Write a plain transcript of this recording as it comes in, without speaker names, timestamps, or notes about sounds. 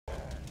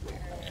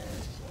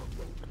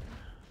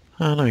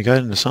I don't know, he got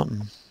into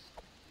something.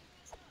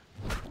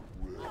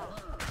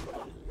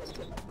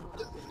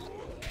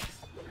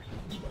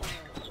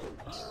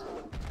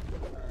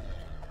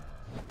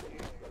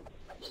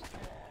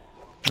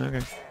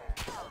 Okay.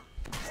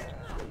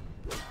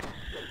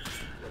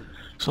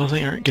 So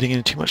they aren't getting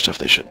into too much stuff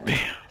they shouldn't be.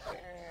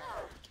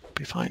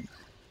 Be fine.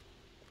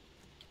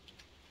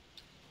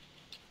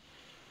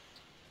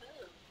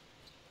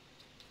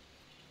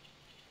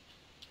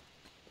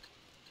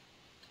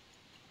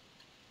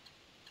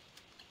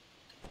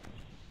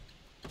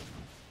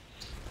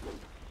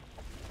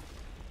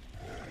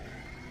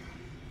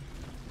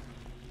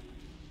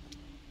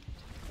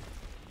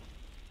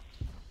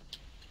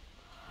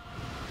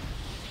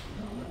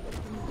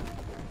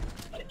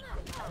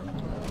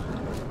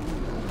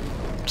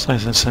 It's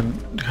nice to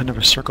send kind of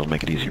a circle,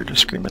 make it easier to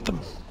scream at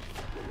them.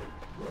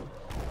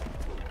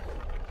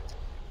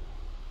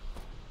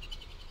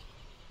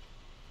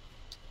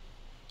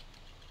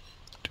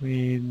 Do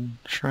we need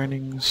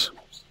shrinings?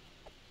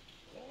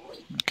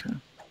 Okay.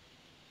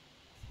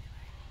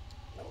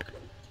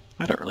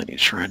 I don't really need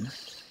shrine.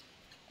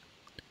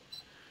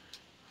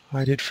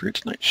 I did for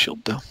its night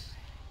shield though.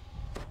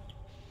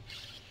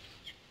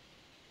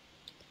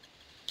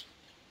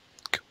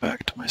 Go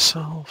back to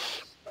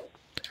myself.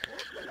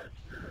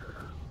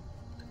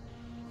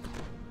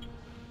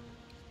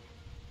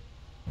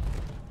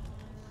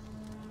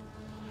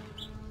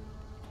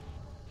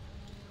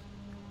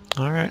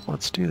 Alright,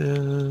 let's do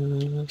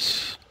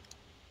this.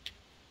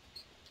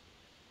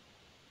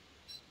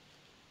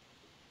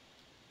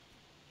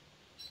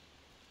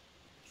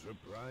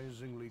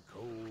 Surprisingly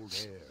cold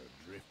air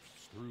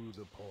drifts through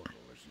the portal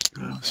as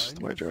you This is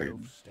the white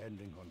dragon.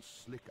 standing on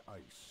slick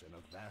ice in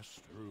a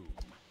vast room.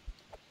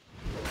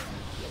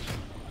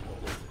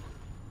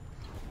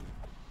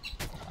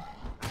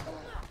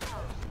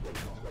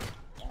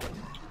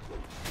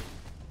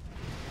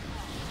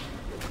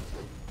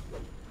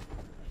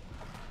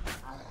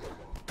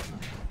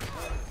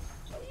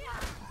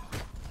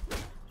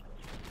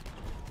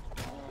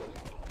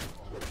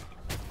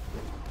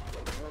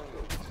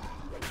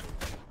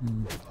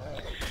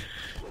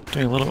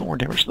 Doing a little bit more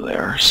damage than they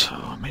are, so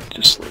I may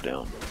just slow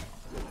down.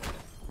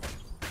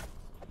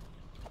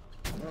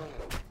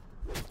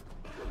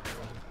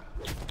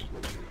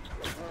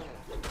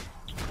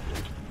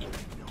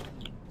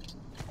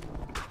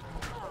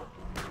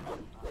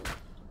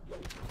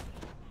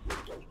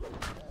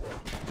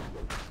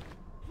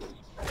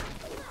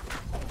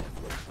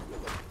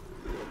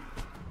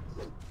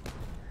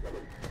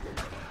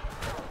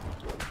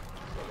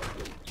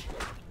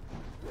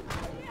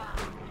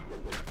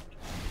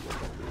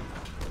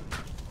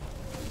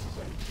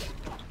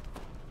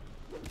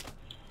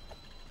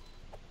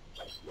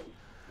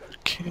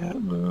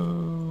 Can't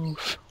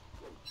move.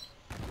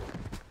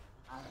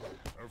 A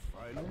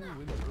final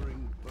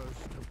wintering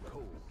burst of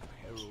cold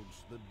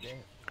heralds the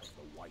death of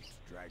the white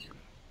dragon.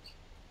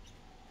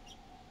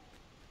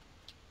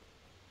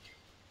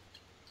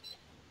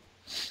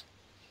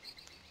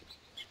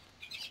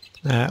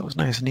 That was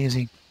nice and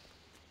easy.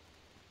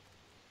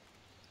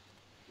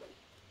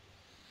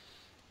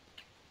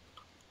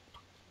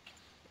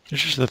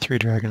 There's just the 3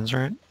 dragons,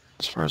 right?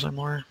 As far as I'm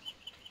aware.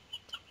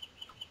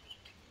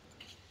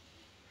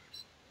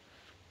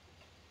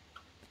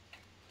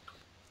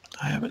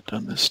 I haven't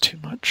done this too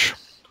much.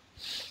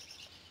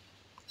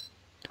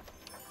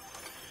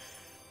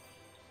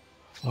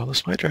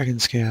 Flawless White Dragon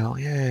scale,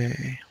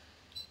 yay!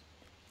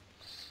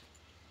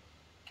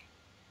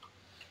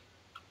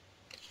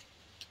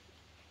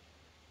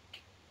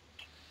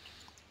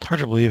 It's hard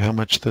to believe how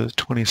much the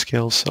 20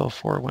 scales sell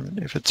for when,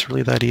 if it's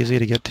really that easy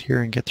to get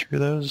here and get through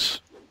those.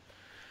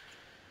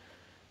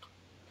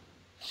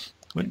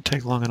 Wouldn't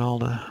take long at all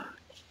to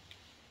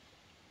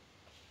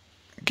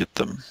get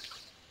them.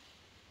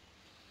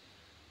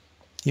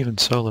 Even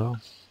solo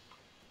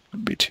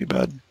wouldn't be too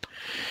bad.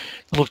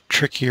 A little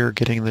trickier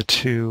getting the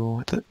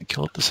 2 that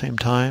kill at the same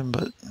time,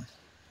 but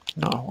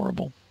not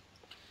horrible.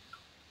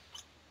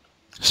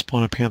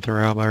 Spawn a Panther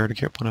Owlbear to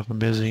get one of them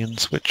busy and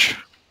switch.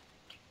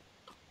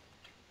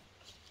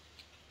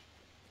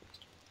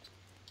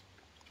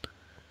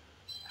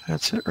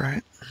 That's it,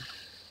 right?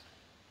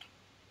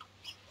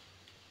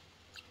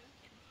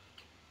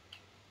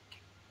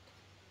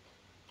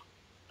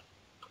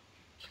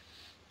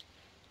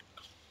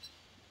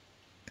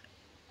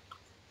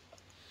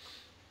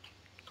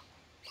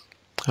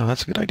 Oh,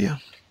 that's a good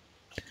idea.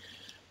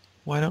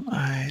 Why don't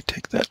I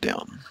take that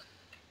down?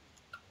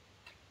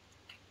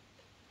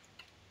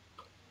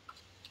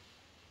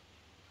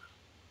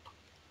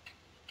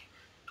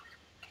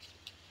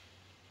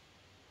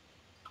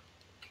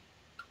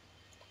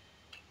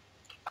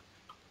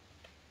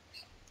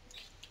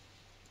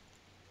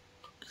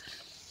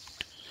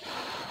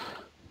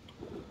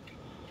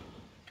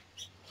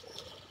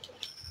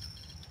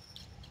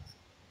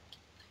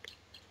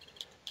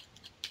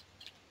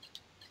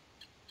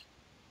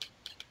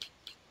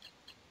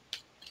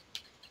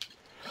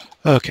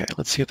 Okay,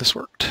 let's see if this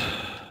worked.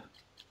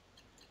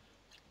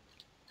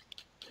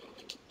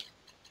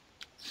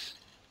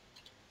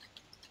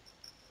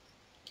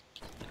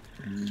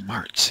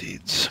 Heart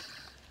seeds.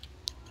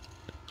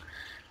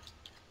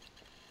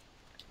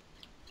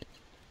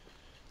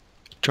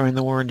 Join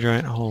the war in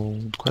Giant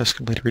Hold. Quest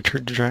completed.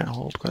 Return to Giant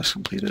Hold. Quest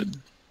completed.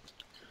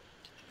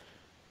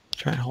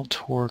 Giant Hold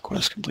tour.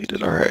 Quest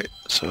completed. Alright,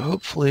 so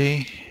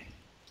hopefully...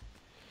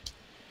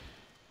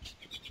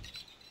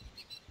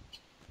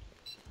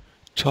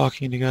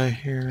 Talking to guy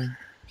here.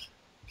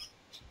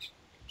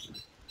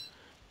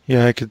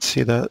 Yeah, I could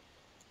see that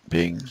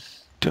being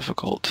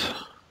difficult.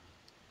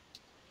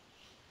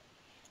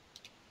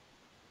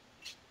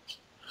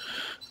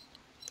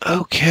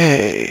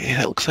 Okay,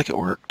 that looks like it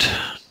worked.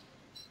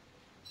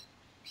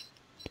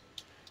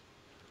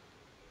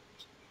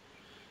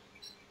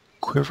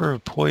 Quiver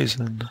of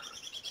Poison.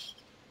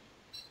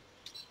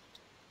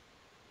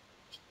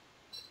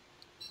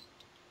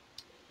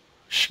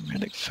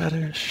 Shamanic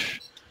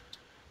Fetish.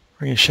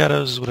 Ring of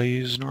Shadows is what I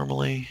use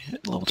normally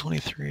at level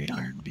 23.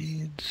 Iron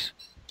Beads.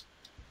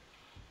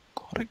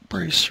 Aquatic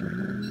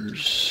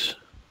Bracers.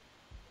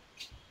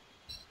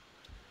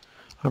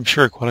 I'm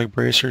sure Aquatic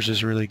Bracers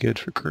is really good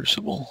for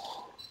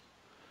Crucible.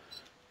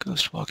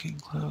 Ghost Walking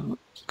Cloak.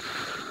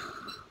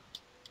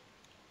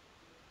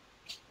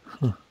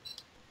 Huh.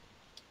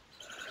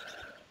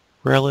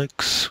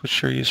 Relics,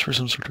 which are used for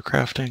some sort of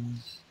crafting.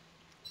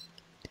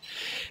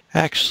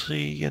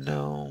 Actually, you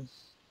know...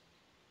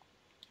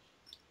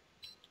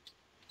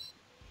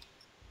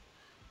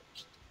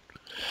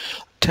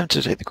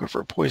 tempted to take the Quiver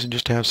of Poison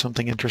just to have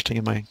something interesting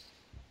in my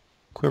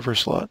quiver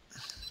slot.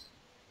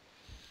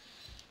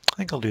 I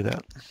think I'll do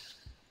that.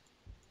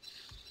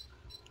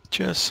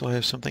 Just so I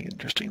have something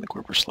interesting in the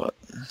quiver slot.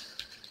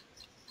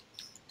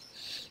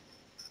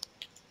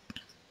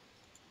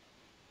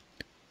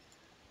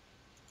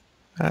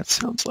 That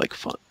sounds like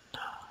fun.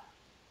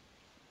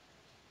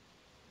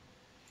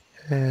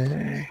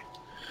 Yay.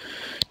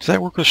 Does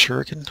that work with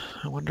Shuriken,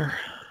 I wonder?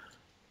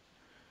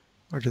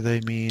 Or do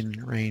they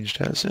mean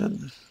ranged as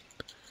in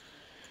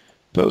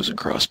bows and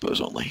crossbows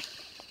only?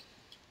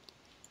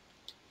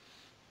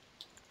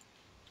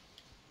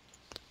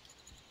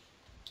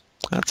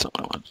 That's not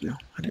what I wanted to do.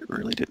 I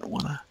really didn't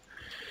want to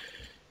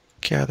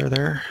gather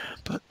there,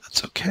 but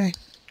that's okay.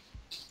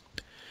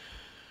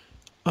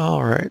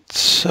 Alright,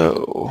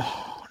 so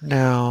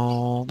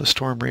now the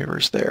Storm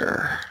Reaver's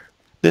there.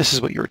 This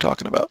is what you were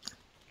talking about.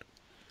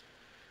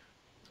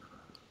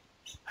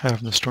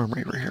 Having the Storm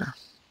Reaver here.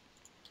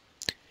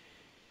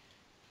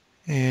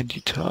 And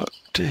you talk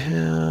to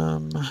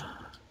him,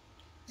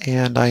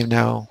 and I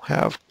now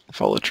have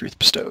Follow Truth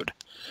bestowed.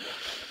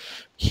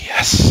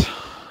 Yes.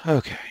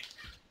 Okay.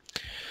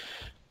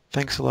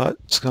 Thanks a lot,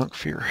 Skunk,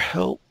 for your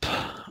help.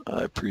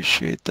 I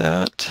appreciate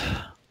that.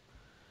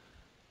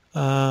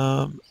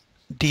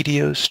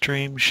 DDO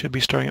stream should be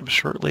starting up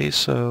shortly,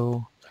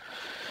 so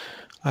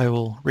I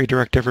will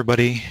redirect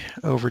everybody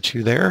over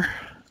to there.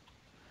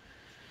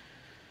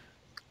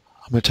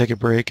 I'm going to take a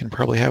break and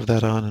probably have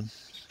that on. And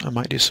I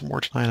might do some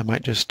more tonight. I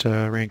might just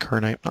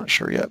reincarnate. I'm not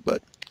sure yet,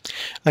 but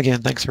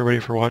again, thanks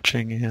everybody for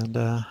watching.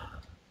 And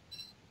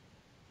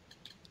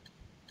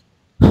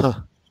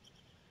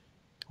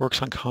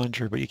works on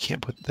Conjure, but you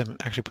can't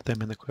actually put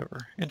them in the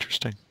quiver.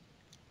 Interesting.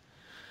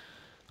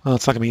 Well,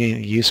 it's not going to be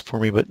any use for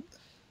me, but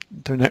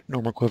the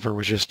normal quiver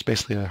was just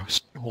basically a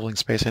holding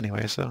space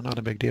anyway, so not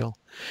a big deal. All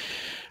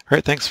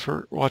right, thanks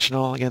for watching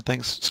all. Again,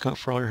 thanks, Skunk,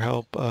 for all your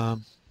help.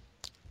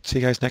 See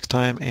you guys next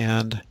time,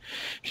 and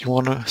if you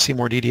want to see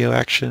more DDO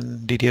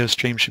action, DDO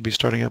stream should be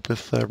starting up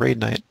with Raid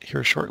Night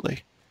here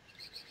shortly.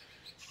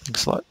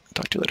 Thanks a lot.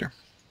 Talk to you later.